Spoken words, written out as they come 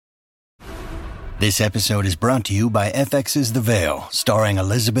This episode is brought to you by FX's The Veil, starring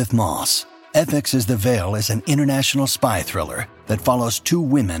Elizabeth Moss. FX's The Veil is an international spy thriller that follows two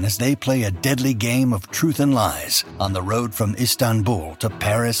women as they play a deadly game of truth and lies on the road from Istanbul to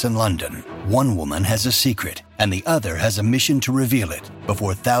Paris and London. One woman has a secret, and the other has a mission to reveal it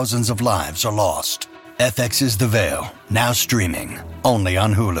before thousands of lives are lost. FX's The Veil, now streaming, only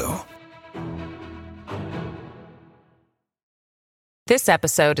on Hulu. This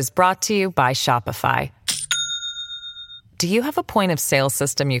episode is brought to you by Shopify. Do you have a point of sale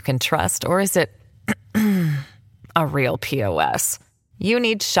system you can trust, or is it a real POS? You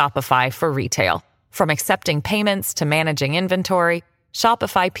need Shopify for retail. From accepting payments to managing inventory,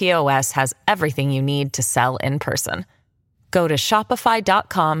 Shopify POS has everything you need to sell in person. Go to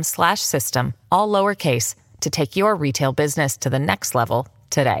shopify.com/system, all lowercase, to take your retail business to the next level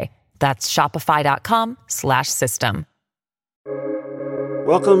today. That's shopify.com/system.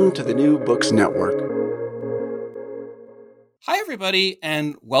 Welcome to the New Books Network. Hi, everybody,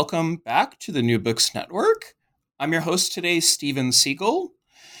 and welcome back to the New Books Network. I'm your host today, Steven Siegel,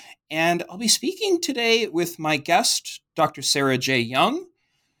 and I'll be speaking today with my guest, Dr. Sarah J. Young.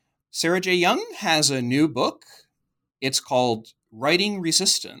 Sarah J. Young has a new book. It's called Writing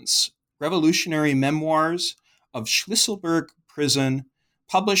Resistance, Revolutionary Memoirs of Shlisselburg Prison,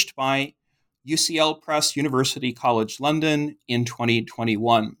 published by UCL Press, University College London in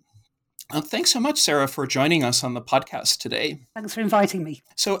 2021. Thanks so much, Sarah, for joining us on the podcast today. Thanks for inviting me.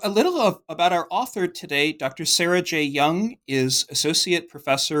 So a little about our author today. Dr. Sarah J. Young is Associate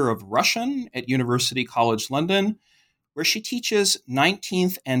Professor of Russian at University College London, where she teaches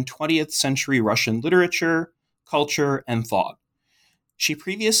 19th and 20th century Russian literature, culture, and thought. She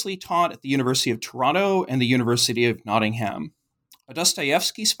previously taught at the University of Toronto and the University of Nottingham. A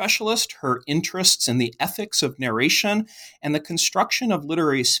Dostoevsky specialist, her interests in the ethics of narration and the construction of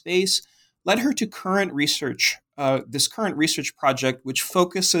literary space led her to this current research project, which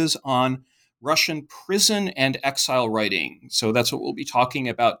focuses on Russian prison and exile writing. So that's what we'll be talking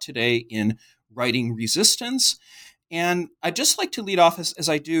about today in Writing Resistance. And I'd just like to lead off, as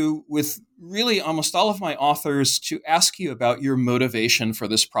I do with really almost all of my authors, to ask you about your motivation for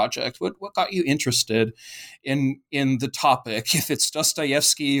this project. What got you interested in the topic? If it's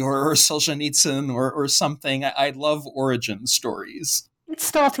Dostoevsky or Solzhenitsyn or something, I'd love origin stories. It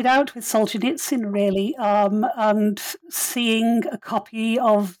started out with Solzhenitsyn, really, and seeing a copy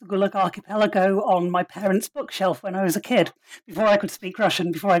of the Gulag Archipelago on my parents' bookshelf when I was a kid, before I could speak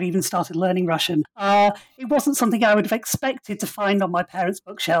Russian, before I'd even started learning Russian. It wasn't something I would have expected to find on my parents'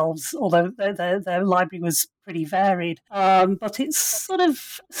 bookshelves, although their library was pretty varied. But it sort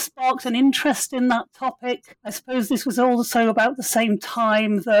of sparked an interest in that topic. I suppose this was also about the same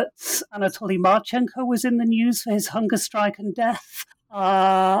time that Anatoly Marchenko was in the news for his hunger strike and death.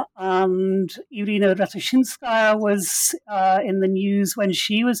 And Irina Ratushinskaya was in the news when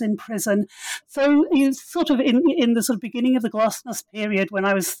she was in prison. So it's sort of in the sort of beginning of the Glasnost period, when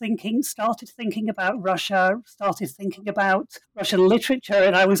I was started thinking about Russia, started thinking about Russian literature,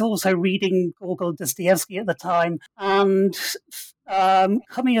 and I was also reading Gogol, Dostoevsky at the time, and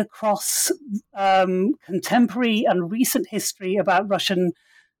coming across contemporary and recent history about Russian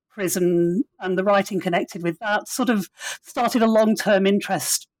prison and the writing connected with that sort of started a long-term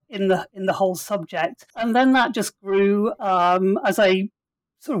interest in the whole subject. And then that just grew as I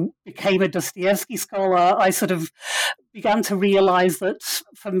sort of became a Dostoevsky scholar. I sort of began to realize that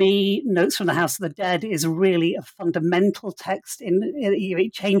for me, Notes from the House of the Dead is really a fundamental text.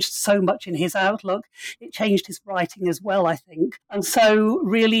 It changed so much in his outlook. It changed his writing as well, I think. And so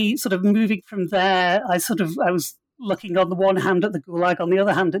really sort of moving from there, I was looking on the one hand at the Gulag, on the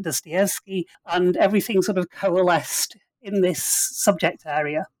other hand at Dostoevsky, and everything sort of coalesced in this subject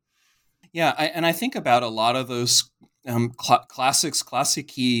area. Yeah, and I think about a lot of those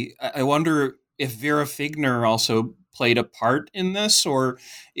classici. I wonder if Vera Figner also played a part in this, or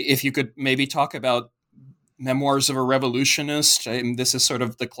if you could maybe talk about Memoirs of a Revolutionist. This is sort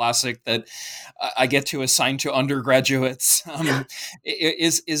of the classic that I get to assign to undergraduates.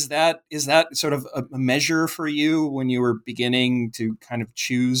 Is that sort of a measure for you when you were beginning to kind of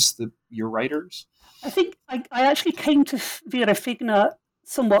choose your writers? I think I actually came to Vera Figner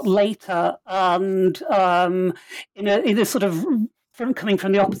somewhat later, and in a sort of coming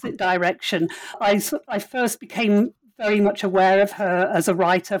from the opposite direction. I first became very much aware of her as a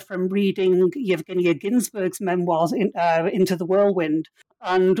writer from reading Yevgenia Ginsberg's memoirs, Into the Whirlwind.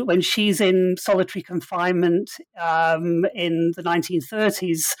 And when she's in solitary confinement in the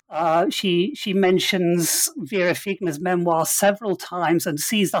 1930s, she mentions Vera Figner's memoir several times and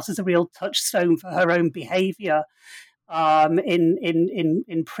sees that as a real touchstone for her own behavior.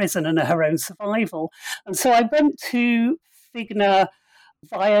 in prison and her own survival. And so I went to Figner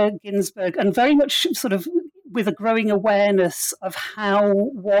via Ginsberg, and very much sort of with a growing awareness of how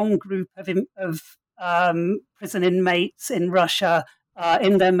one group of prison inmates in Russia,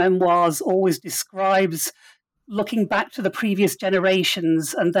 in their memoirs, always describes looking back to the previous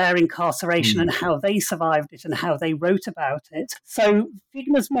generations and their incarceration and how they survived it and how they wrote about it. So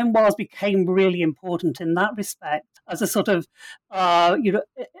Figner's memoirs became really important in that respect, as a sort of,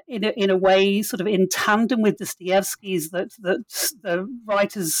 in a way, sort of in tandem with Dostoevsky's, that the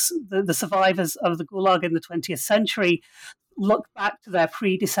writers, the survivors of the Gulag in the 20th century, look back to their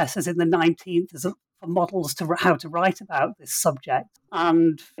predecessors in the 19th as for models to how to write about this subject.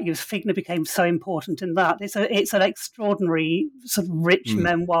 And Figner became so important in that. It's an extraordinary sort of rich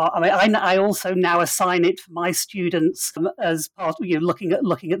memoir. I mean, I also now assign it for my students as part of looking at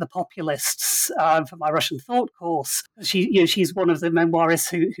the populists for my Russian thought course. She's one of the memoirists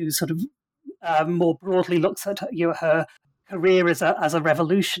who sort of more broadly looks at her career as a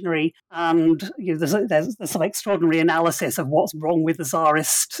revolutionary, and there's some extraordinary analysis of what's wrong with the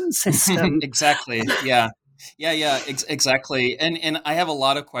Tsarist system. Exactly. Exactly. And I have a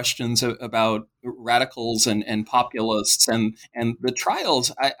lot of questions about radicals and populists and the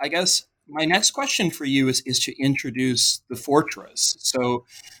trials. I guess my next question for you is to introduce the fortress. So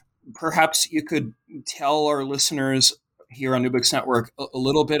perhaps you could tell our listeners here on New Books Network a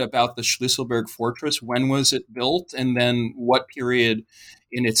little bit about the Schlüsselburg Fortress. When was it built? And then what period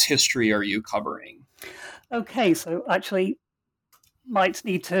in its history are you covering? Okay, so actually might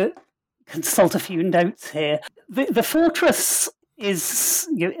need to consult a few notes here. The fortress is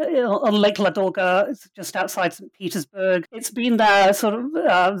on Lake Ladoga, just outside St. Petersburg. It's been there sort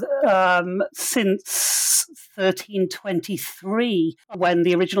of since 1323, when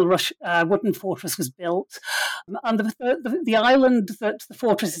the original wooden fortress was built. And the island that the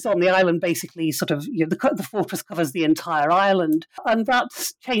fortress is on, the island basically sort of, the fortress covers the entire island. And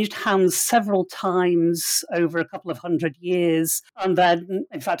that's changed hands several times over a couple of hundred years. And then,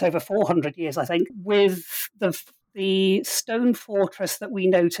 in fact, over 400 years, I think, with the stone fortress that we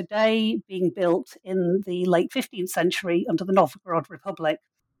know today being built in the late 15th century under the Novgorod Republic.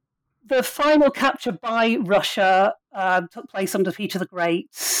 The final capture by Russia took place under Peter the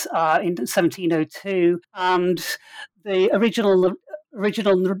Great in 1702, and the original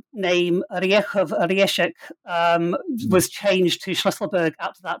name Rieshek was changed to Schlüsselburg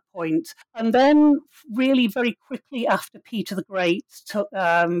at that point. And then really very quickly after Peter the Great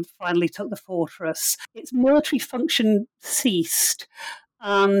finally took the fortress, its military function ceased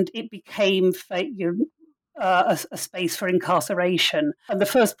and it became a space for incarceration. And the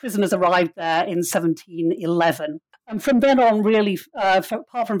first prisoners arrived there in 1711. And from then on, really,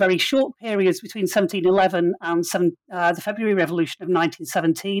 apart from very short periods between 1711 and the February Revolution of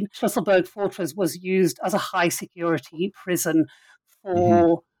 1917, Schlüsselburg Fortress was used as a high-security prison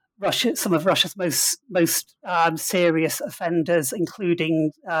for some of Russia's most serious offenders,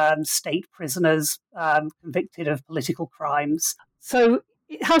 including state prisoners convicted of political crimes. So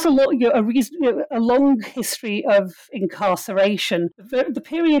it has a long history of incarceration. The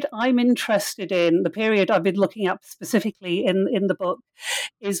period I'm interested in, the period I've been looking at specifically in the book,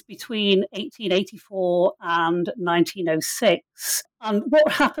 is between 1884 and 1906. And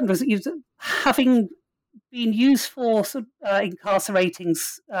what happened was, having been used for incarcerating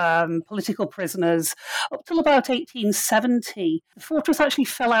political prisoners up till about 1870. The fortress actually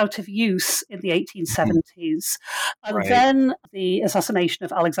fell out of use in the 1870s. And then the assassination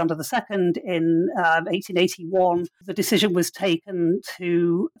of Alexander II in 1881, the decision was taken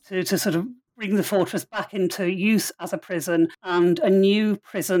to sort of bring the fortress back into use as a prison, and a new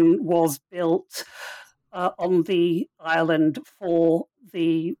prison was built on the island for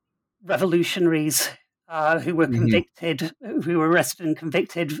the revolutionaries who were convicted, who were arrested and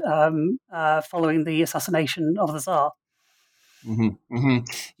convicted following the assassination of the Tsar.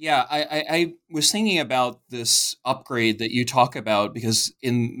 Yeah, I was thinking about this upgrade that you talk about, because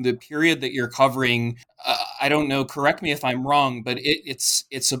in the period that you're covering, I don't know, correct me if I'm wrong, but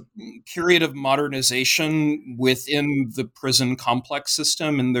it's a period of modernization within the prison complex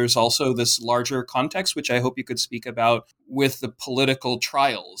system. And there's also this larger context, which I hope you could speak about, with the political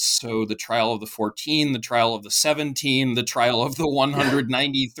trials. So the trial of the 14, the trial of the 17, the trial of the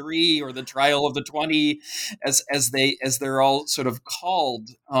 193, or the trial of the 20, as they're all sort of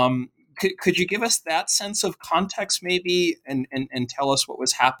called. Could you give us that sense of context maybe, and tell us what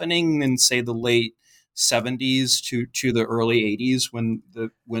was happening in, say, the late 70s to the early 80s when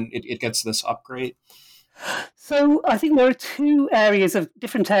it gets this upgrade? So I think there are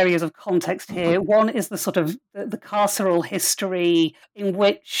different areas of context here. One is the sort of the carceral history, in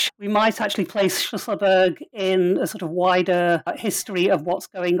which we might actually place Schlüsselburg in a sort of wider history of what's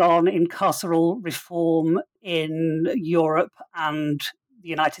going on in carceral reform in Europe and the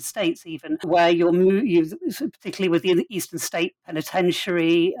United States, even, where you particularly with the Eastern State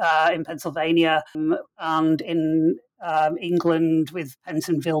Penitentiary in Pennsylvania and in England with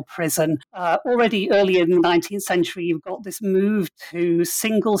Pentonville Prison. Already early in the 19th century, you've got this move to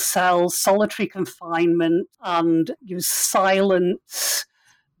single cell, solitary confinement, and use silence,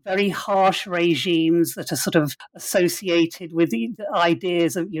 very harsh regimes that are sort of associated with the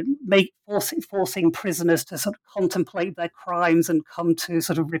ideas of forcing prisoners to sort of contemplate their crimes and come to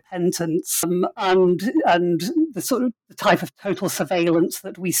sort of repentance, and the sort of the type of total surveillance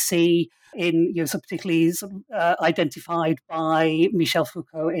that we see in, so particularly sort of, identified by Michel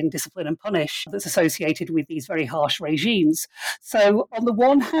Foucault in Discipline and Punish, that's associated with these very harsh regimes. So on the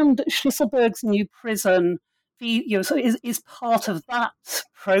one hand, Schlüsselburg's new prison is part of that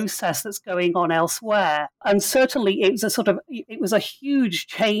process that's going on elsewhere. And certainly it was a huge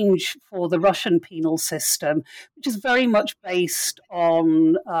change for the Russian penal system, which is very much based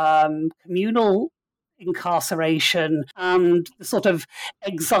on communal incarceration and the sort of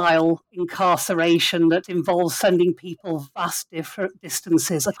exile incarceration that involves sending people vast different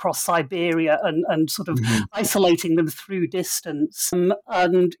distances across Siberia and sort of isolating them through distance.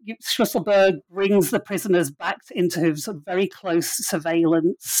 And Schlüsselburg brings the prisoners back into sort of very close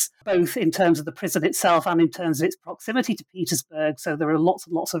surveillance, both in terms of the prison itself and in terms of its proximity to Petersburg. So there are lots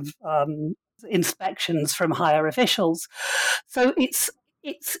and lots of inspections from higher officials. So it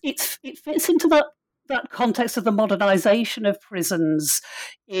fits into that context of the modernization of prisons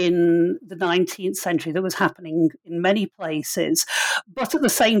in the 19th century that was happening in many places. But at the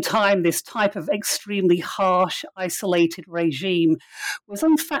same time, this type of extremely harsh, isolated regime was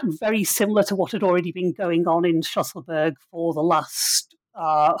in fact very similar to what had already been going on in Schlüsselburg for the last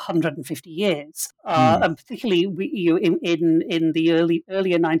 150 years, and particularly in the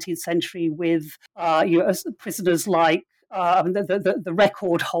earlier 19th century with prisoners like the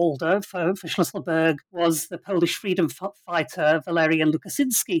record holder for Schlüsselburg was the Polish freedom fighter Walerian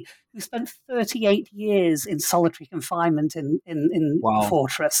Lukaszynski, who spent 38 years in solitary confinement in the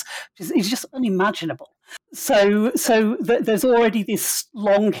fortress, which is just unimaginable. So there's already this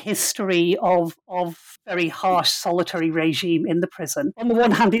long history of very harsh solitary regime in the prison. On the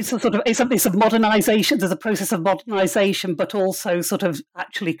one hand, it's a modernization. There's a process of modernization, but also sort of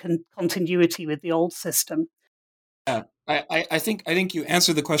actually continuity with the old system. Yeah, I think you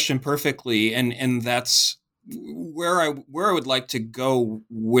answered the question perfectly, and that's where I would like to go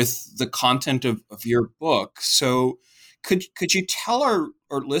with the content of your book. So could you tell our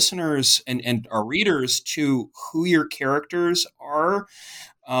listeners and our readers too who your characters are?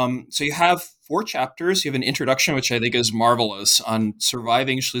 So you have 4 chapters. You have an introduction, which I think is marvelous, on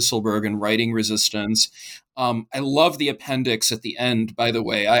surviving Schlüsselburg and writing resistance. I love the appendix at the end, by the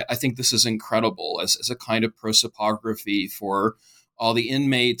way. I think this is incredible as a kind of prosopography for all the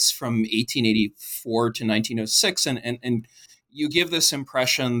inmates from 1884 to 1906. And you give this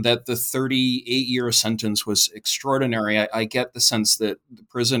impression that the 38-year sentence was extraordinary. I get the sense that the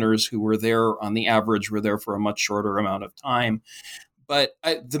prisoners who were there on the average were there for a much shorter amount of time. But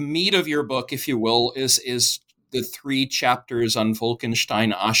the meat of your book, if you will, is the 3 chapters on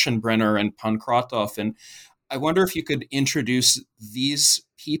Wolkenstein, Aschenbrenner, and Pankratov. And I wonder if you could introduce these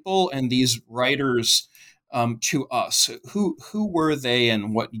people and these writers to us. Who were they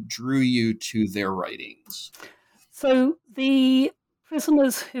and what drew you to their writings? So the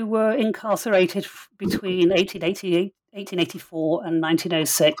prisoners who were incarcerated between 1884 and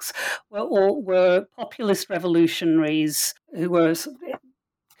 1906 were populist revolutionaries who were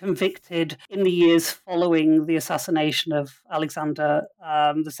convicted in the years following the assassination of Alexander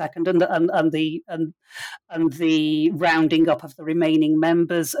II and the rounding up of the remaining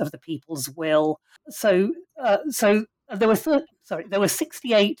members of the People's Will. So there were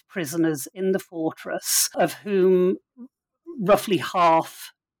 68 prisoners in the fortress, of whom roughly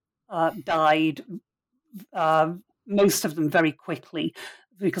half died. Most of them very quickly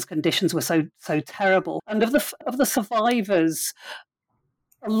because conditions were so terrible. And of the survivors,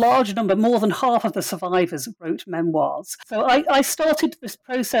 a large number, more than half of the survivors, wrote memoirs. So I started this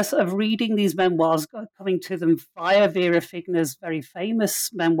process of reading these memoirs, coming to them via Vera Figner's very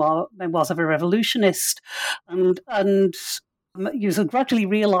famous Memoirs of a Revolutionist, and you gradually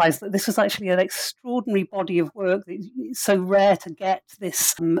realised that this was actually an extraordinary body of work. It's so rare to get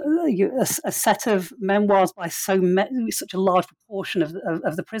this a set of memoirs by such a large proportion of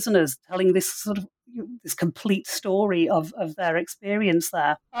the prisoners, telling this sort of this complete story of their experience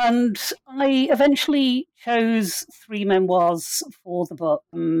there. And I eventually chose 3 memoirs for the book.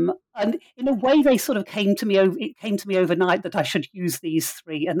 And in a way, they sort of came to me overnight that I should use these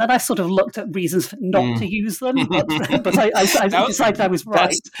 3. And then I sort of looked at reasons for not to use them, but I decided I was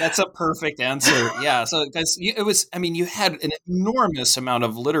right. That's a perfect answer. Yeah. So because it was, I mean, you had an enormous amount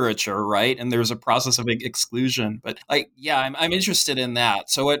of literature, right? And there was a process of exclusion. But I'm interested in that.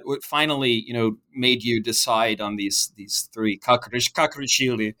 So what finally, made you decide on these 3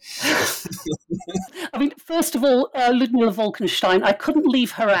 Kakrishvili? I mean, first of all, Ludmila Wolkenstein, I couldn't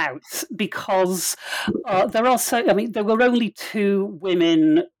leave her out because there were only 2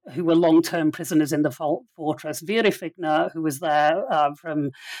 women who were long-term prisoners in the fortress. Vera Figner, who was there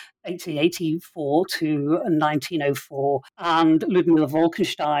from 1884 to 1904, and Ludmila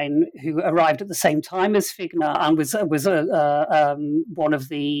Wolkenstein, who arrived at the same time as Figner and was one of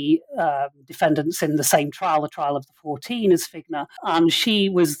the defendants in the same trial, the trial of the 14, as Figner. And she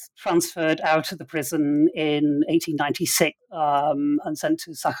was transferred out of the prison in 1896 and sent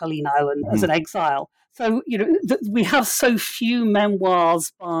to Sakhalin Island as an exile. So, we have so few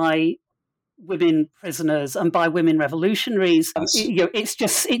memoirs by women prisoners and by women revolutionaries. It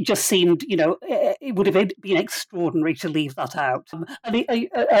just seemed, it would have been extraordinary to leave that out.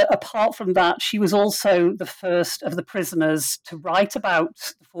 Apart from that, she was also the first of the prisoners to write about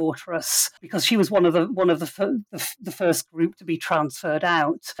the fortress, because she was one of the first group to be transferred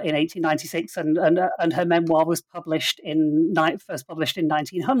out in 1896, and her memoir was first published in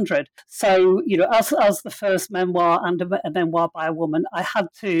 1900. So, as the first memoir and a memoir by a woman, I had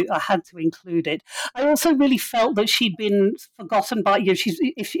to include it. I also really felt that she'd been forgotten by if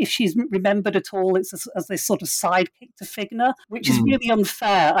she's remembered at all, it's as this sort of sidekick to Figner, which is really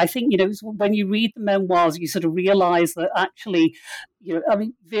unfair. I think when you read the memoirs, you sort of realise that actually,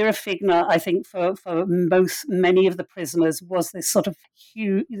 Vera Figner, I think for many of the prisoners was this sort of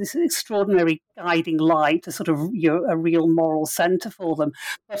huge, this extraordinary guiding light, a sort of a real moral centre for them.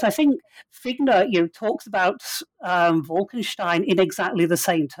 But I think Figner talks about Wolkenstein in exactly the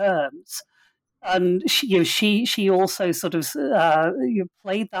same terms. And she also sort of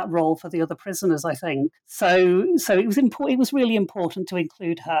played that role for the other prisoners, I think. So it was important. It was really important to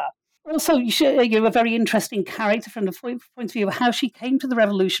include her. Also, you're a very interesting character from the point of view of how she came to the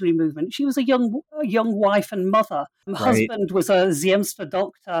revolutionary movement. She was a young wife and mother. Her husband was a Ziemstva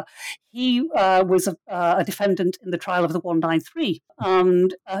doctor. He was a defendant in the trial of the 193,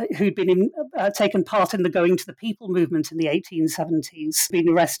 and who'd been taken part in the Going to the People movement in the 1870s, been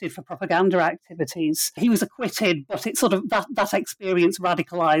arrested for propaganda activities. He was acquitted, but it sort of that experience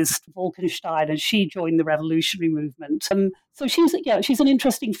radicalized Wolkenstein, and she joined the revolutionary movement. So she's an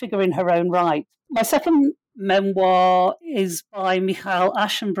interesting figure in her own right. My second memoir is by Michael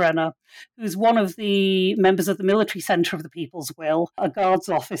Aschenbrenner, who's one of the members of the military centre of the People's Will, a guards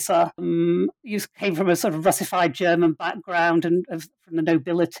officer. He came from a sort of Russified German background and from the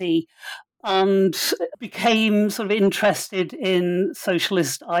nobility, and became sort of interested in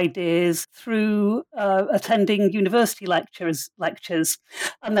socialist ideas through attending university lectures,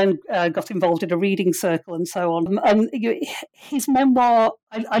 and then got involved in a reading circle and so on. And his memoir,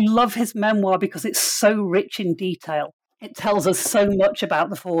 I love his memoir because it's so rich in detail. It tells us so much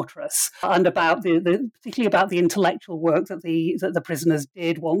about the fortress and about particularly about the intellectual work that the prisoners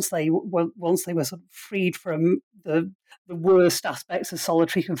did once they were sort of freed from the worst aspects of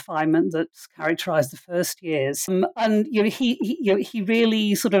solitary confinement that characterized the first years. And he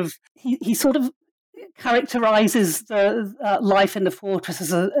really sort of characterizes the life in the fortress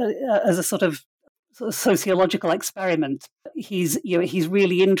as a sort of sociological experiment. He's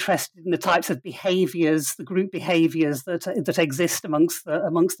really interested in the types of behaviours, the group behaviours that exist amongst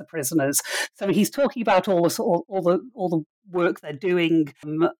the prisoners. So he's talking about all the work they're doing,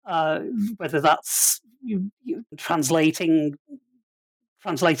 whether that's translating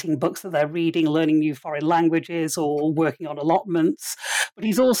books that they're reading, learning new foreign languages, or working on allotments. But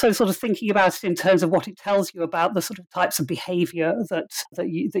he's also sort of thinking about it in terms of what it tells you about the sort of types of behaviour that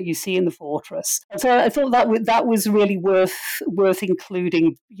you see in the fortress. And so I thought that was really worth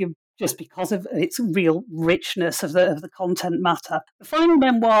including, just because of its real richness of the content matter. The final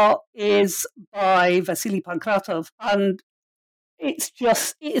memoir is by Vasily Pankratov, and it's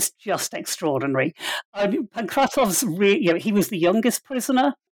just extraordinary. Pankratov's he was the youngest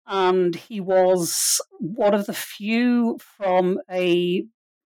prisoner, and he was one of the few from a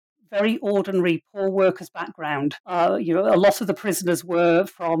very ordinary poor workers' background. A lot of the prisoners were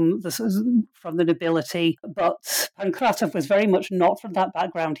from the nobility, but Pankratov was very much not from that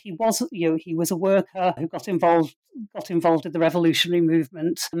background. He was a worker who got involved in the revolutionary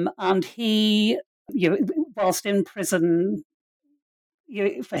movement, and he whilst in prison,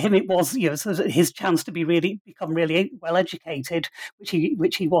 for him it was sort of his chance to become really well educated, which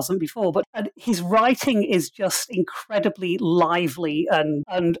he wasn't before. But his writing is just incredibly lively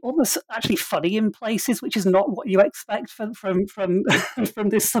and almost actually funny in places, which is not what you expect from from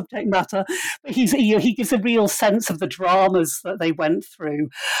this subject matter. But he gives a real sense of the dramas that they went through,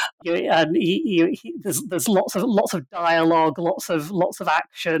 and there's lots of dialogue, lots of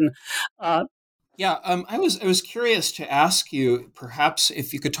action. I was curious to ask you, perhaps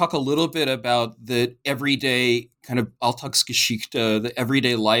if you could talk a little bit about the everyday kind of Alltagsgeschichte, the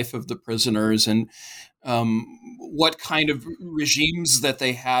everyday life of the prisoners, and what kind of regimes that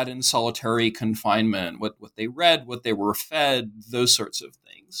they had in solitary confinement, what they read, what they were fed, those sorts of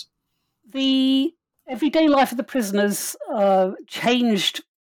things. The everyday life of the prisoners changed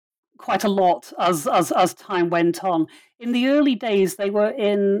quite a lot as time went on. In the early days, they were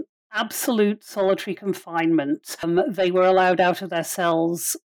in absolute solitary confinement. They were allowed out of their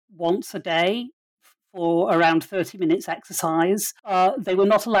cells once a day for around 30 minutes exercise. They were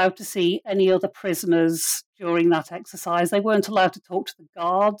not allowed to see any other prisoners during that exercise. They weren't allowed to talk to the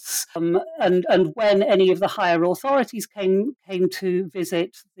guards. And when any of the higher authorities came to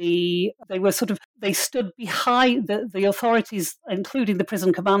visit, they stood behind the authorities, including the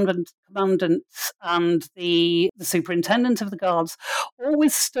prison commandant and the superintendent of the guards,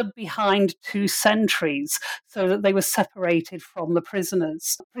 always stood behind two sentries so that they were separated from the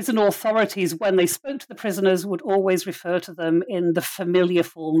prisoners. Prison authorities, when they spoke to the prisoners, would always refer to them in the familiar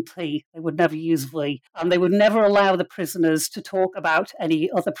form "t." They would never use "v," and they would never allow the prisoners to talk about any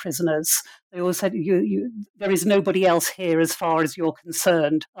other prisoners. They always said, there is nobody else here as far as you're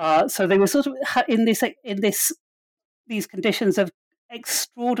concerned. So they were sort of in these conditions of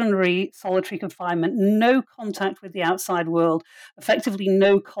extraordinary solitary confinement, no contact with the outside world, effectively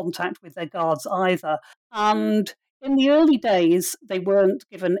no contact with their guards either. And in the early days, they weren't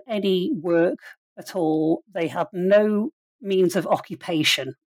given any work at all. They had no means of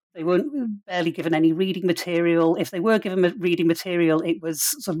occupation. They weren't barely given any reading material. If they were given reading material, it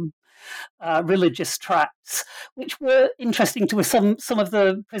was some religious tracts, which were interesting to some of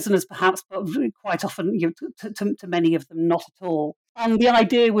the prisoners, perhaps, but quite often, to many of them, not at all. And the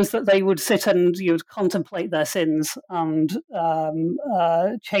idea was that they would sit and contemplate their sins and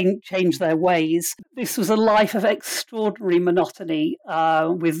change their ways. This was a life of extraordinary monotony,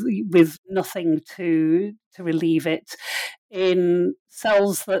 with nothing to relieve it. In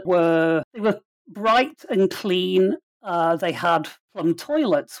cells that were bright and clean. They had plumb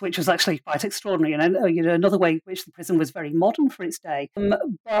toilets, which was actually quite extraordinary, and another way in which the prison was very modern for its day.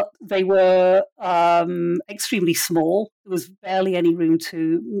 But they were extremely small. There was barely any room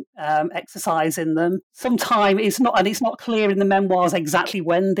to exercise in them. Sometime it's not clear in the memoirs exactly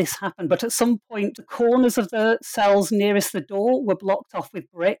when this happened, but at some point the corners of the cells nearest the door were blocked off with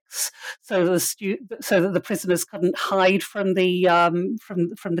bricks, so that the prisoners couldn't hide from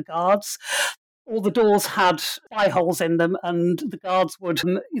the guards. All the doors had spy holes in them, and the guards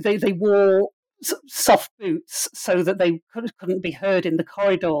they wore soft boots so that they couldn't be heard in the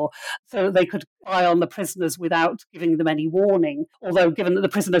corridor, so that they could spy on the prisoners without giving them any warning. Although, given that the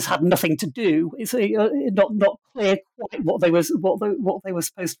prisoners had nothing to do, it's not clear quite what they were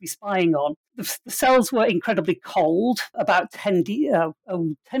supposed to be spying on. The cells were incredibly cold, about 10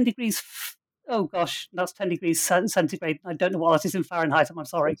 degrees. Oh gosh, that's 10 degrees centigrade. I don't know what that is in Fahrenheit. I'm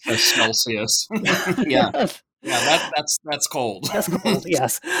sorry. Celsius. Yeah, that's cold. That's cold.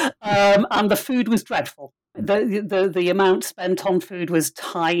 Yes, and the food was dreadful. The amount spent on food was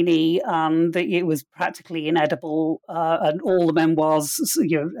tiny, and it was practically inedible. And all the memoirs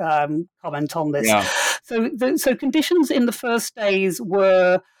comment on this. Yeah. So conditions in the first days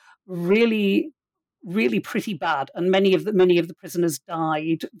were really pretty bad, and many of the prisoners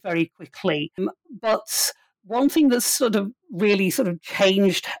died very quickly. But one thing that really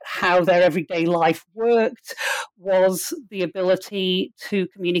changed how their everyday life worked was the ability to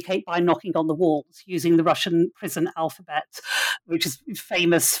communicate by knocking on the walls using the Russian prison alphabet, which is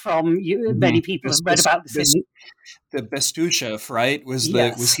famous from many people have read about this. The Bestuchev, right? Was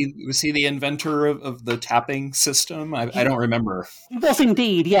he the inventor of the tapping system? I don't remember. He was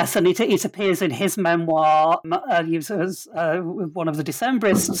indeed, yes, and it appears in his memoir. He was one of the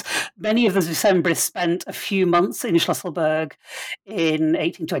Decembrists. Many of the Decembrists spent a few months in Schlüsselburg in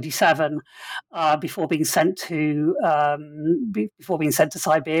 1827 before being sent to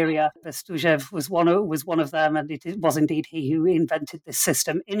Siberia. Bestuchev was one of them, and it was indeed he who invented this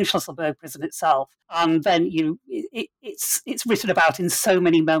system in Schlüsselburg prison itself. And then it's written about in so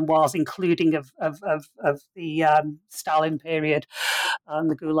many memoirs, including of the Stalin period. and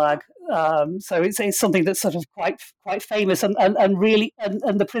the Gulag. So it's something that's sort of quite famous, and really,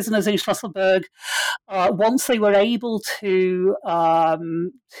 and the prisoners in Schlüsselburg, once they were able to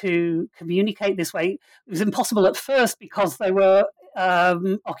communicate this way, it was impossible at first because they were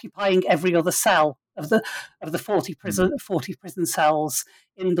occupying every other cell of the 40 prison cells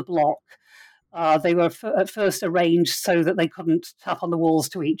in the block. They were at first arranged so that they couldn't tap on the walls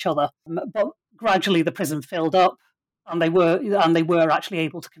to each other, but gradually the prison filled up, and they were actually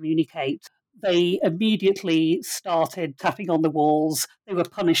able to communicate. They immediately started tapping on the walls. They were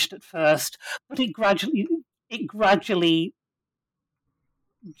punished at first, but it gradually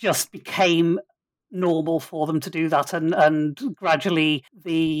just became normal for them to do that, and gradually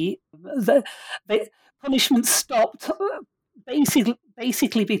the punishment stopped.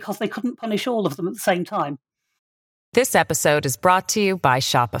 Basically because they couldn't punish all of them at the same time. This episode is brought to you by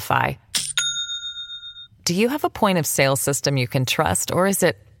Shopify. Do you have a point of sale system you can trust, or is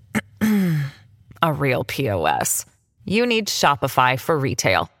it a real POS? You need Shopify for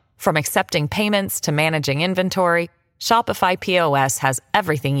retail. From accepting payments to managing inventory, Shopify POS has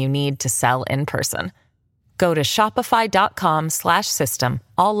everything you need to sell in person. Go to shopify.com/system,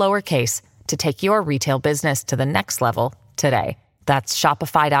 all lowercase, to take your retail business to the next level today. That's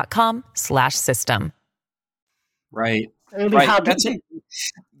shopify.com/system. Right.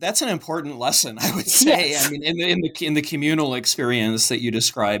 That's an important lesson, I would say. Yes. I mean, in the communal experience that you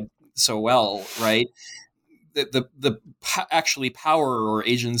described so well, right? The actually power or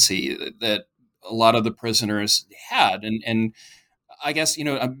agency that a lot of the prisoners had, and I guess,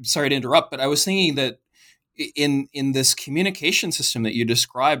 I'm sorry to interrupt, but I was thinking that in this communication system that you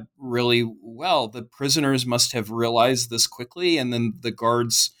described really well, the prisoners must have realized this quickly, and then the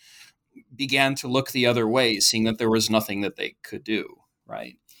guards began to look the other way, seeing that there was nothing that they could do.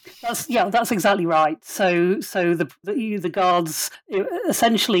 Right. That's exactly right. So the guards,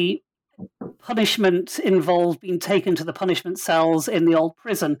 essentially, punishment involved being taken to the punishment cells in the old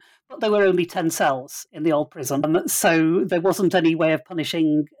prison, but there were only 10 cells in the old prison, so there wasn't any way of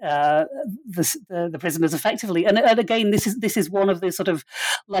punishing the prisoners effectively. And again, this is one of the sort of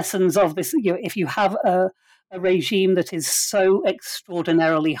lessons of this. If you have a regime that is so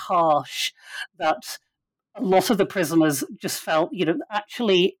extraordinarily harsh that a lot of the prisoners just felt,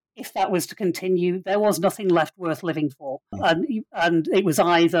 actually, if that was to continue, there was nothing left worth living for, and it was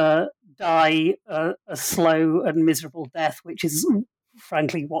either die a slow and miserable death, which is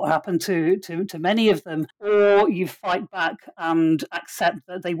frankly what happened to many of them, or you fight back and accept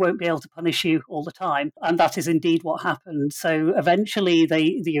that they won't be able to punish you all the time, and that is indeed what happened. So eventually,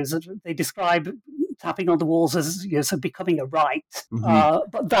 they describe tapping on the walls as becoming a right,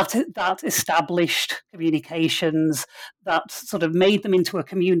 but that established communications, that sort of made them into a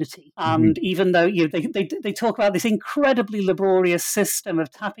community. And even though they talk about this incredibly laborious system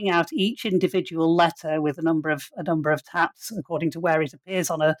of tapping out each individual letter with a number of taps according to where it appears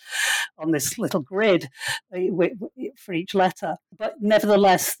on this little grid for each letter, but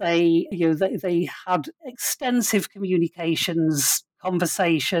nevertheless they had extensive communications,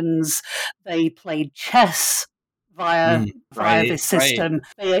 conversations. They played chess via this system.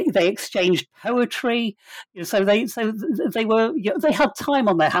 Right. They exchanged poetry. So they had time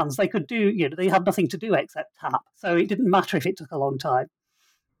on their hands. They could do. They had nothing to do except tap. So it didn't matter if it took a long time.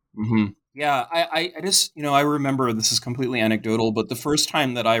 Mm-hmm. Yeah, I just I remember, this is completely anecdotal, but the first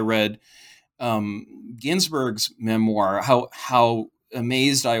time that I read Ginsberg's memoir, how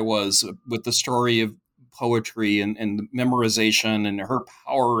amazed I was with the story of poetry and memorization and her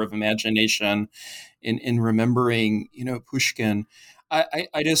power of imagination in remembering, Pushkin. I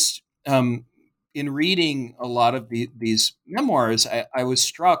just, in reading a lot of these memoirs, I was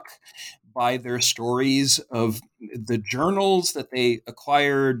struck by their stories of the journals that they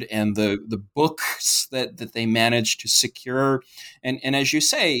acquired and the books that they managed to secure. And as you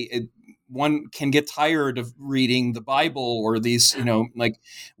say, one can get tired of reading the Bible or these, like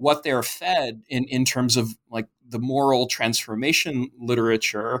what they're fed in terms of like the moral transformation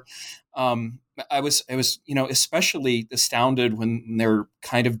literature. I was, especially astounded when they're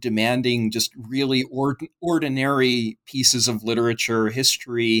kind of demanding just really ordinary pieces of literature,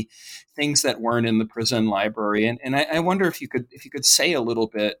 history, things that weren't in the prison library. And I wonder if you could say a little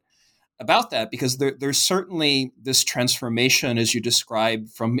bit about that, because there's certainly this transformation, as you described,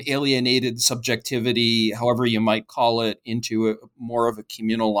 from alienated subjectivity, however you might call it, into more of a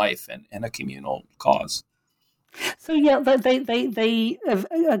communal life and a communal cause. So they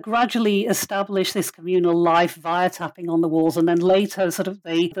gradually established this communal life via tapping on the walls, and then later, sort of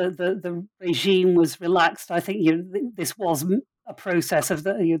the regime was relaxed. I think this was a process of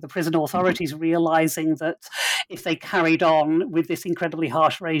the prison authorities realizing that if they carried on with this incredibly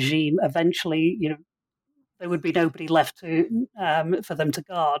harsh regime, eventually, there would be nobody left for them to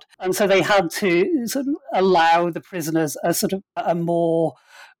guard. And so they had to sort of allow the prisoners a sort of a more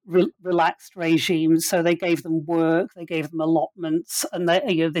relaxed regime. So they gave them work, they gave them allotments, and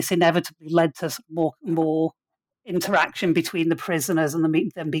this inevitably led to more interaction between the prisoners and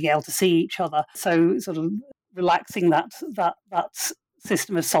them being able to see each other. So sort of relaxing that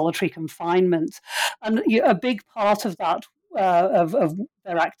system of solitary confinement. And a big part of that of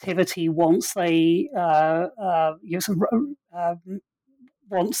their activity once they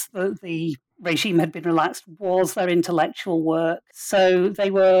once the regime had been relaxed was their intellectual work. So they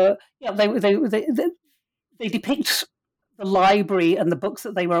depict the library and the books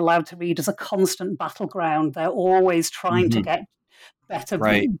that they were allowed to read as a constant battleground. They're always trying to get better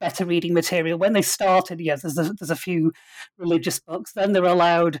reading material. When they started, there's a few religious books. Then they were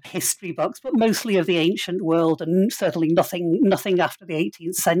allowed history books, but mostly of the ancient world, and certainly nothing after the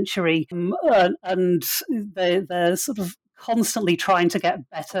 18th century. And they're sort of constantly trying to get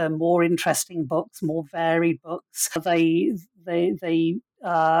better, more interesting books, more varied books. They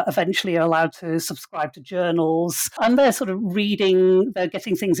eventually are allowed to subscribe to journals, and they're sort of they're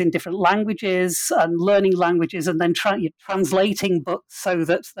getting things in different languages and learning languages, and then translating books so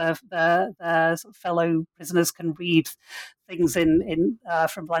that their sort of fellow prisoners can read things in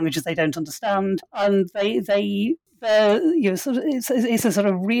from languages they don't understand. And it's a sort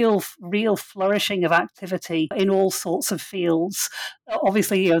of real flourishing of activity in all sorts of fields.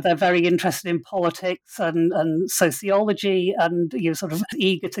 Obviously, they're very interested in politics and sociology, and sort of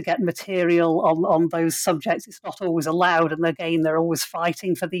eager to get material on those subjects. It's not always allowed, and again, they're always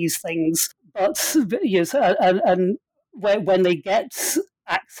fighting for these things. But and when they get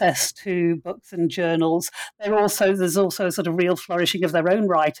access to books and journals, there's also a sort of real flourishing of their own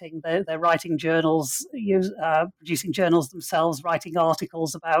writing. They're writing journals, producing journals themselves, writing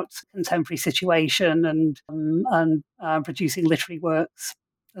articles about contemporary situation, and producing literary works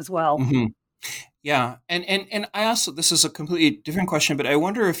as well. Mm-hmm. Yeah, and I also, this is a completely different question, but I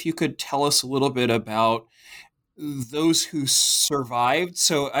wonder if you could tell us a little bit about those who survived.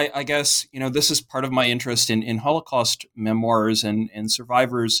 So I guess, this is part of my interest in Holocaust memoirs and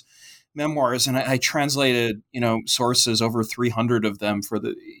survivors' memoirs. And I translated, sources, over 300 of them for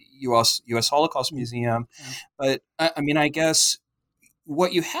the U.S. Holocaust Museum. But I guess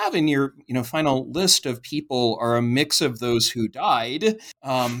what you have in your final list of people are a mix of those who died,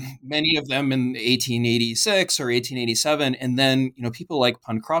 many of them in 1886 or 1887, and then people like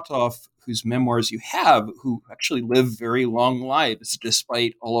Pankratov, whose memoirs you have, who actually live very long lives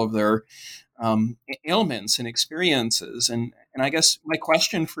despite all of their ailments and experiences. And I guess my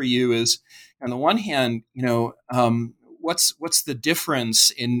question for you is, on the one hand, what's the difference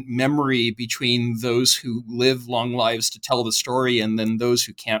in memory between those who live long lives to tell the story and then those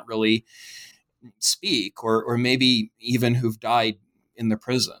who can't really speak, or maybe even who've died in the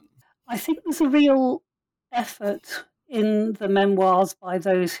prison? I think there's a real effort in the memoirs by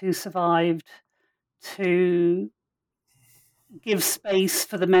those who survived to give space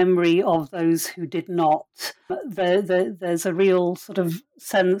for the memory of those who did not. There's a real sort of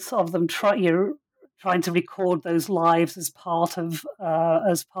sense of them trying to record those lives as part of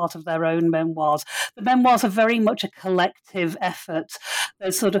their own memoirs. The memoirs are very much a collective effort.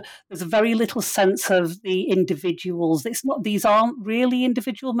 There's a very little sense of the individuals. These aren't really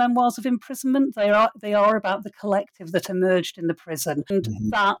individual memoirs of imprisonment. They are about the collective that emerged in the prison, and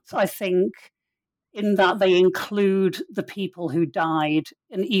that, I think, in that they include the people who died,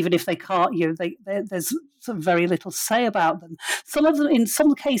 and even if they can't, there's sort of very little to say about them. Some of them, in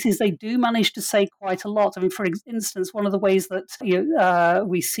some cases, they do manage to say quite a lot. I mean, for instance, one of the ways that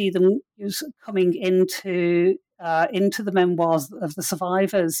we see them coming into the memoirs of the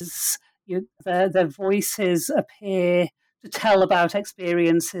survivors is their voices appear to tell about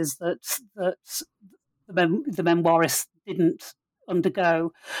experiences that the memoirists didn't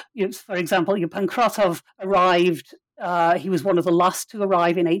undergo. For example, Pankratov arrived. He was one of the last to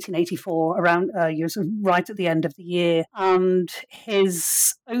arrive in 1884, around right at the end of the year. And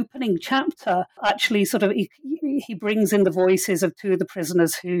his opening chapter actually he brings in the voices of two of the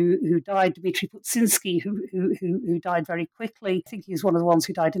prisoners who died. Dmitry Putsinsky, who died very quickly. I think he was one of the ones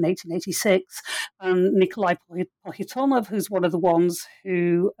who died in 1886. And Nikolai Pokhitonov, who's one of the ones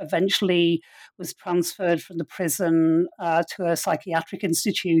who eventually was transferred from the prison to a psychiatric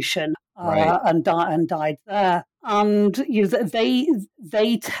institution. And died there. And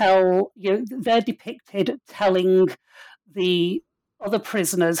they tell, they're depicted telling the other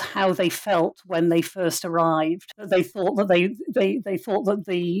prisoners how they felt when they first arrived. They thought that they thought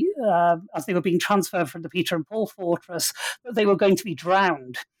that as they were being transferred from the Peter and Paul fortress, that they were going to be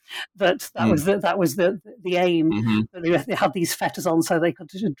drowned. That was the aim. Mm-hmm. That they had these fetters on so they could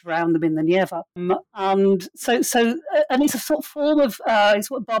drown them in the Neva. And and it's a sort of form of it's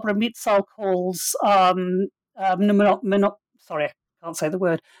what Barbara Mitzel calls sorry, I can't say the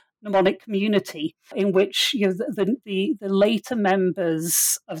word. Mnemonic community, in which the later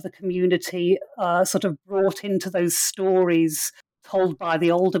members of the community are sort of brought into those stories told by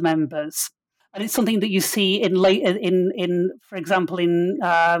the older members. And it's something that you see for example, in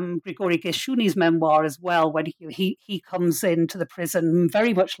Grigory Gershuni's memoir as well, when he comes into the prison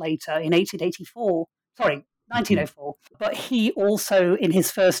very much later in 1904. But he also, in his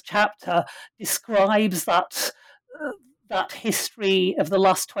first chapter, describes that history of the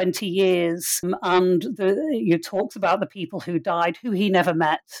last 20 years, and talks about the people who died, who he never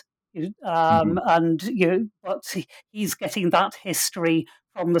met, but he's getting that history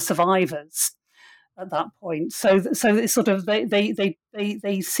from the survivors at that point. So it's sort of they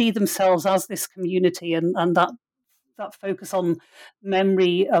see themselves as this community, and that focus on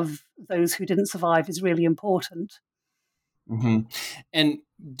memory of those who didn't survive is really important. Mm-hmm. And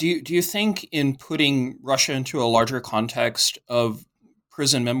do you think, in putting Russia into a larger context of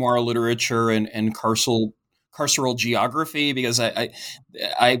prison memoir literature and carceral geography, because I'm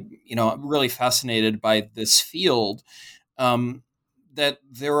really fascinated by this field, that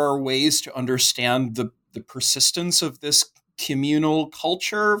there are ways to understand the persistence of this communal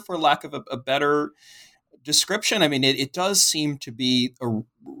culture, for lack of a better description? I mean, it does seem to be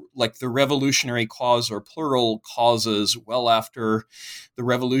like the revolutionary cause, or plural causes, well after the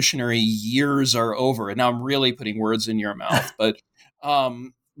revolutionary years are over. And now I'm really putting words in your mouth, but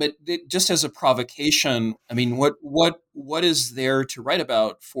just as a provocation, I mean, what is there to write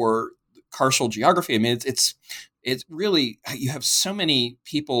about for carceral geography? I mean, it's really, you have so many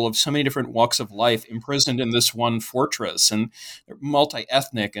people of so many different walks of life imprisoned in this one fortress, and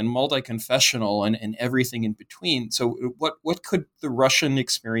multi-ethnic and multi-confessional and everything in between. So what could the Russian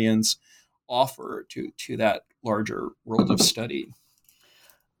experience offer to that larger world of study?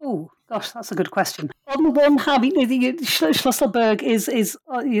 Oh gosh, that's a good question. On the one hand, Schlüsselburg is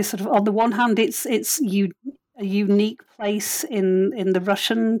sort of, on the one hand, it's a unique place in the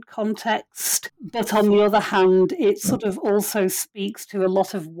Russian context, but on the other hand, it sort of also speaks to a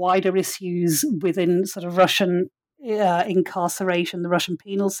lot of wider issues within sort of Russian incarceration, the Russian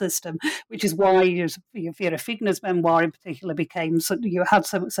penal system, which is why Vera Figner's memoir in particular had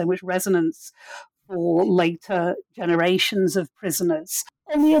so much resonance for later generations of prisoners.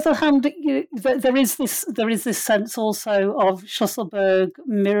 On the other hand, there is this sense also of Schlüsselburg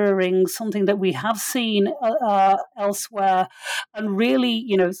mirroring something that we have seen elsewhere, and really,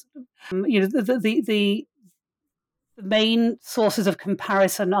 the main sources of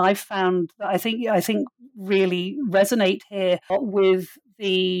comparison I've found that I think really resonate here with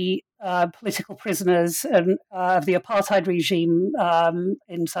the political prisoners of the apartheid regime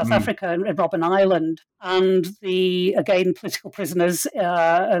in South Africa and Robben Island, and the, again, political prisoners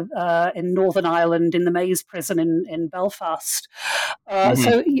in Northern Ireland in the Maze prison in Belfast.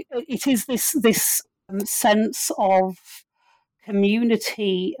 So it is this sense of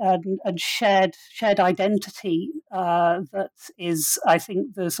community and shared identity that is, I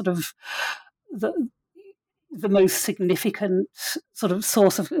think, the sort of the most significant sort of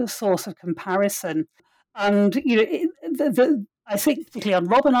source of comparison. And I think particularly on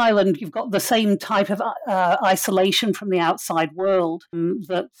Robben Island, you've got the same type of isolation from the outside world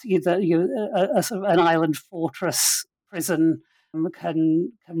that sort of an island fortress prison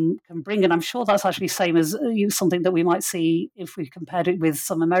can bring. And I'm sure that's actually the same as something that we might see if we compared it with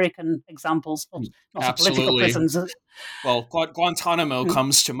some American examples, not political prisons. Well, Guantanamo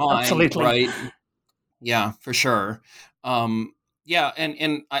comes to mind, absolutely. Right? Yeah, for sure. Yeah,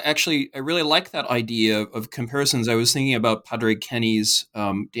 and I really like that idea of comparisons. I was thinking about Padraig Kenny's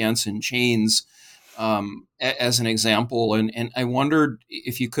Dance in Chains as an example, and I wondered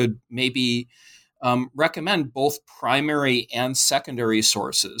if you could maybe recommend both primary and secondary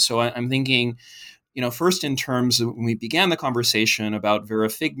sources. So I'm thinking, first in terms of when we began the conversation about Vera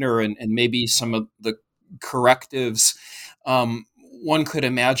Figner and maybe some of the correctives, one could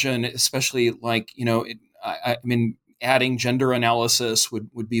imagine, especially like, I mean, adding gender analysis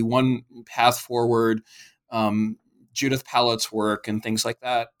would be one path forward, Judith Pallett's work and things like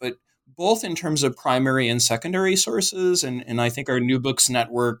that. But both in terms of primary and secondary sources, and I think our New Books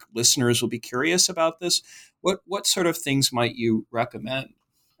Network listeners will be curious about this, what sort of things might you recommend?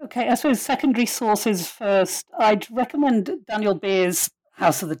 Okay, I suppose secondary sources first. I'd recommend Daniel Beer's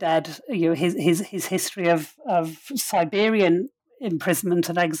House of the Dead. His history of Siberian imprisonment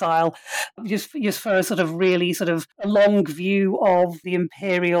and exile, just for a sort of really sort of a long view of the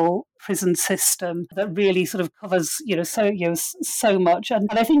imperial prison system that really sort of covers so much, and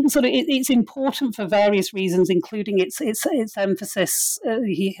I think sort of it's important for various reasons, including its emphasis.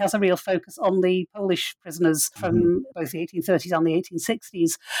 He has a real focus on the Polish prisoners from both the 1830s and the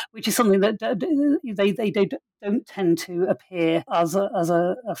 1860s, which is something that they don't tend to appear as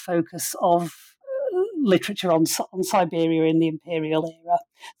a focus of literature on Siberia in the imperial era.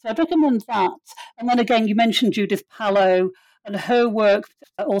 So I'd recommend that. And then again, you mentioned Judith Pallo and her work,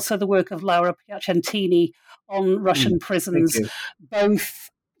 also the work of Laura Piacentini on Russian prisons, both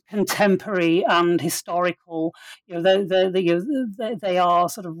contemporary and historical. They are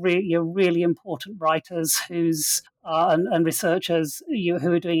sort of really important writers and researchers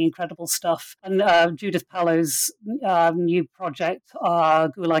who are doing incredible stuff. And Judith Pallo's new project,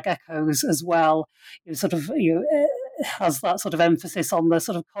 Gulag Echoes, as well, has that sort of emphasis on the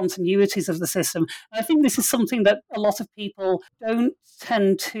sort of continuities of the system. And I think this is something that a lot of people don't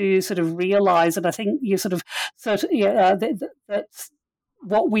tend to sort of realize. And I think that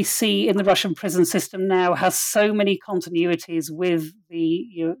what we see in the Russian prison system now has so many continuities with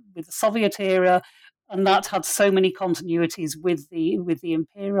the Soviet era, and that had so many continuities with the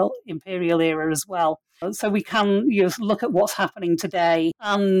imperial era as well. So we can look at what's happening today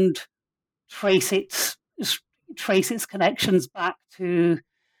and trace its connections back to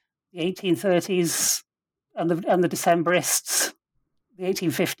the 1830s and the Decembrists, the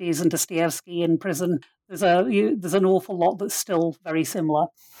 1850s, and Dostoevsky in prison. There's an awful lot that's still very similar.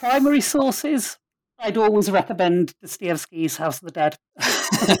 Primary sources, I'd always recommend Dostoevsky's House of the Dead.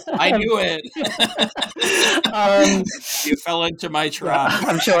 I knew it. You fell into my trap.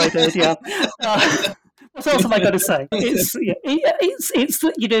 I'm sure I did. Yeah. What else am I going to say? It's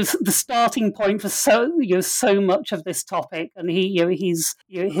the starting point for so much of this topic, and his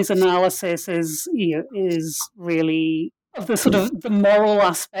analysis is really of the sort of the moral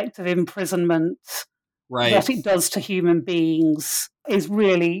aspect of imprisonment, right? What it does to human beings is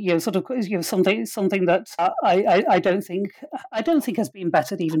really something that I don't think has been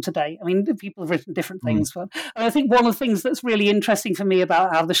bettered even today. I mean, people have written different things, but I think one of the things that's really interesting for me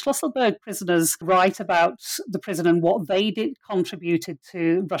about how the Schlüsselburg prisoners write about the prison and what they contributed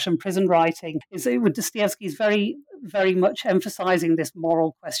to Russian prison writing is that with Dostoevsky's very, very much emphasizing this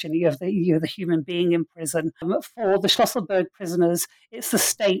moral question of the human being in prison. For the Schlüsselburg prisoners, it's the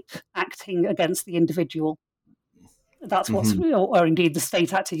state acting against the individual. That's what's or indeed the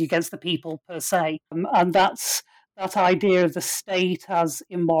state acting against the people per se, and that's that idea of the state as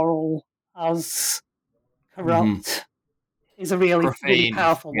immoral, as corrupt, is a really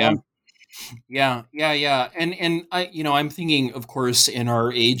powerful one. Yeah. And I'm thinking, of course, in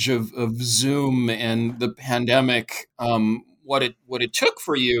our age of Zoom and the pandemic, what it took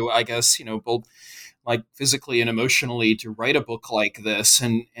for you, I guess, both like physically and emotionally to write a book like this,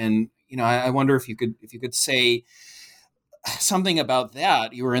 and I wonder if you could say something about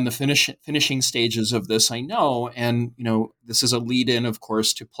that. You were in the finishing stages of this, I know, and this is a lead in, of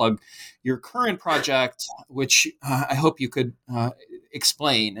course, to plug your current project, which I hope you could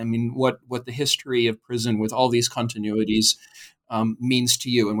explain. I mean, what the history of prison with all these continuities means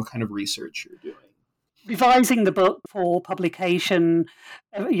to you, and what kind of research you're doing. Revising the book for publication,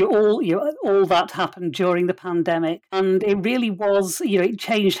 all that happened during the pandemic, and it really was, it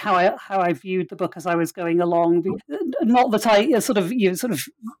changed how I viewed the book as I was going along. Not that I sort of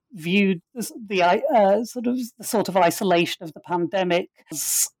viewed the sort of isolation of the pandemic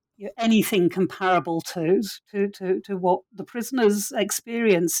as anything comparable to what the prisoners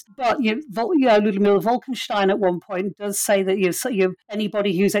experienced. But Ludmila Wolkenstein at one point does say that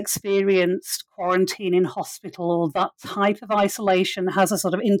anybody who's experienced quarantine in hospital or that type of isolation has a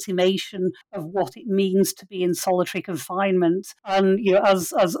sort of intimation of what it means to be in solitary confinement. And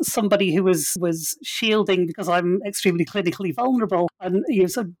as somebody who was shielding because I'm extremely clinically vulnerable, and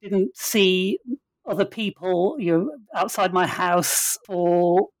sort of didn't see other people outside my house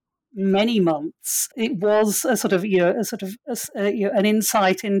for many months, it was a sort of an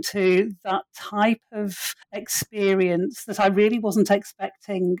insight into that type of experience that I really wasn't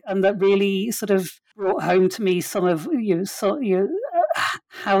expecting, and that really sort of brought home to me some of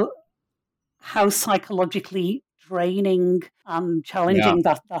how psychologically draining and challenging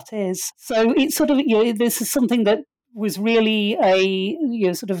that is. So it's sort of this is something that was really a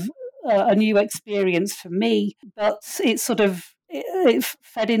new experience for me, but it's sort of it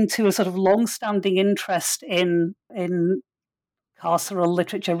fed into a sort of long-standing interest in carceral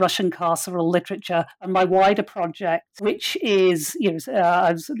literature, Russian carceral literature, and my wider project, which is,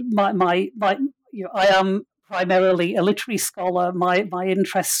 I am primarily a literary scholar. My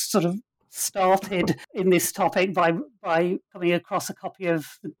interest sort of started in this topic by coming across a copy of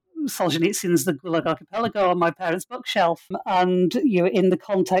Solzhenitsyn's The Gulag Archipelago on my parents' bookshelf, and in the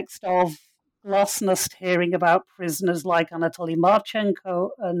context of glasnost, hearing about prisoners like Anatoly Marchenko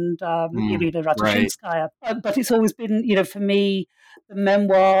and Irina Ratushinskaya. Right. But it's always been, for me, the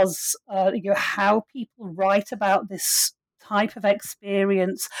memoirs, how people write about this type of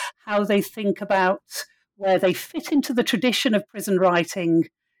experience, how they think about where they fit into the tradition of prison writing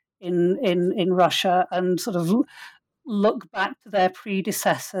in Russia, and sort of look back to their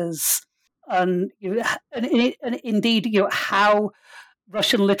predecessors, and indeed, how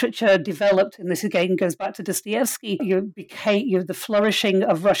Russian literature developed, and this again goes back to Dostoevsky. The flourishing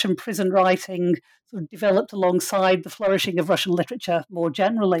of Russian prison writing sort of developed alongside the flourishing of Russian literature more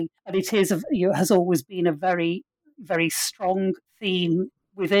generally, and it has always been a very, very strong theme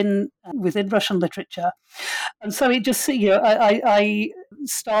within Russian literature. And so it just I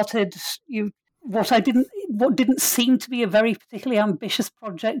started what didn't seem to be a very particularly ambitious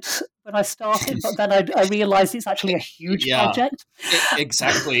project when I started, but then I realized it's actually a huge project.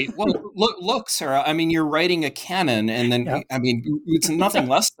 Exactly. Well, look, Sarah, I mean, you're writing a canon, and then, I mean, it's nothing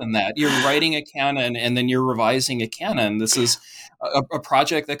less than that. You're writing a canon, and then you're revising a canon. This is a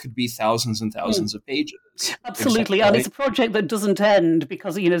project that could be thousands and thousands of pages. Absolutely. Right? And it's a project that doesn't end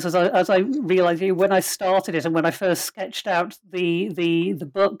because, as I realized when I started it and when I first sketched out the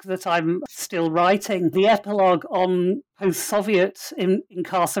book that I'm still writing, the epilogue on post-Soviet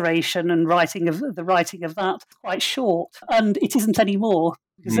incarceration and writing of that is quite short, and it isn't anymore.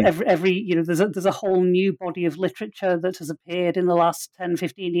 Because there's a whole new body of literature that has appeared in the last 10,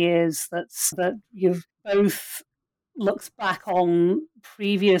 15 years that you've both looks back on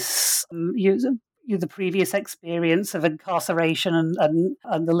previous the previous experience of incarceration and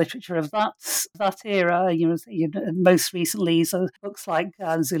the literature of that era. Most recently, so books like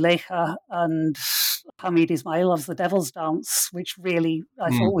Zuleika and Hamid Ismailov's The Devil's Dance, which really I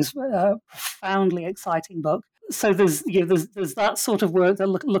thought was a profoundly exciting book. So there's that sort of work that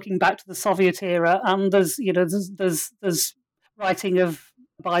looking back to the Soviet era, and there's writing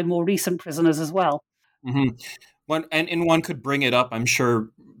by more recent prisoners as well. Mm-hmm. One could bring it up, I'm sure,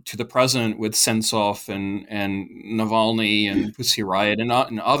 to the present with Sentsov and Navalny and Pussy Riot and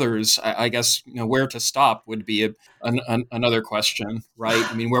others. I guess where to stop would be another question, right?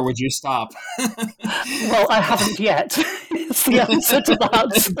 I mean, where would you stop? Well, I haven't yet. It's the answer to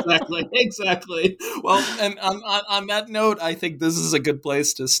that. Exactly. Well, and on that note, I think this is a good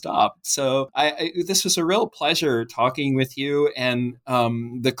place to stop. So this was a real pleasure talking with you. And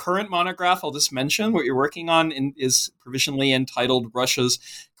the current monograph, I'll just mention what you're working on, is provisionally entitled Russia's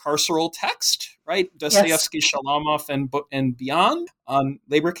Carceral Text, right? Dostoevsky, yes. Shalamov, and beyond on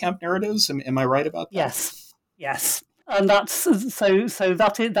labor camp narratives. Am I right about that? Yes. And that's so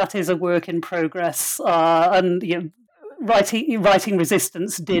that is a work in progress. And writing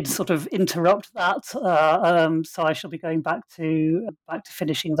resistance did sort of interrupt that. So I shall be going back to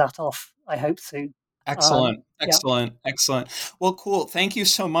finishing that off, I hope soon. Excellent. Well, cool. Thank you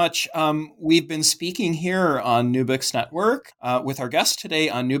so much. We've been speaking here on New Books Network with our guest today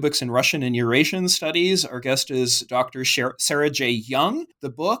on New Books in Russian and Eurasian Studies. Our guest is Dr. Sarah J. Young.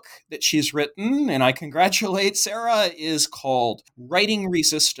 The book that she's written, and I congratulate Sarah, is called Writing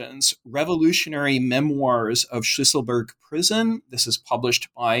Resistance: Revolutionary Memoirs of Shlisselburg Prison. This is published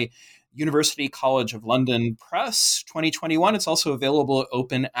by University College of London Press 2021. It's also available at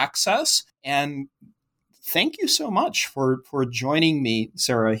open access. And thank you so much for joining me,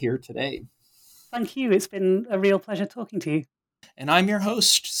 Sarah, here today. Thank you. It's been a real pleasure talking to you. And I'm your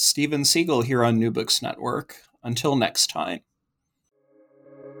host, Stephen Siegel, here on New Books Network. Until next time.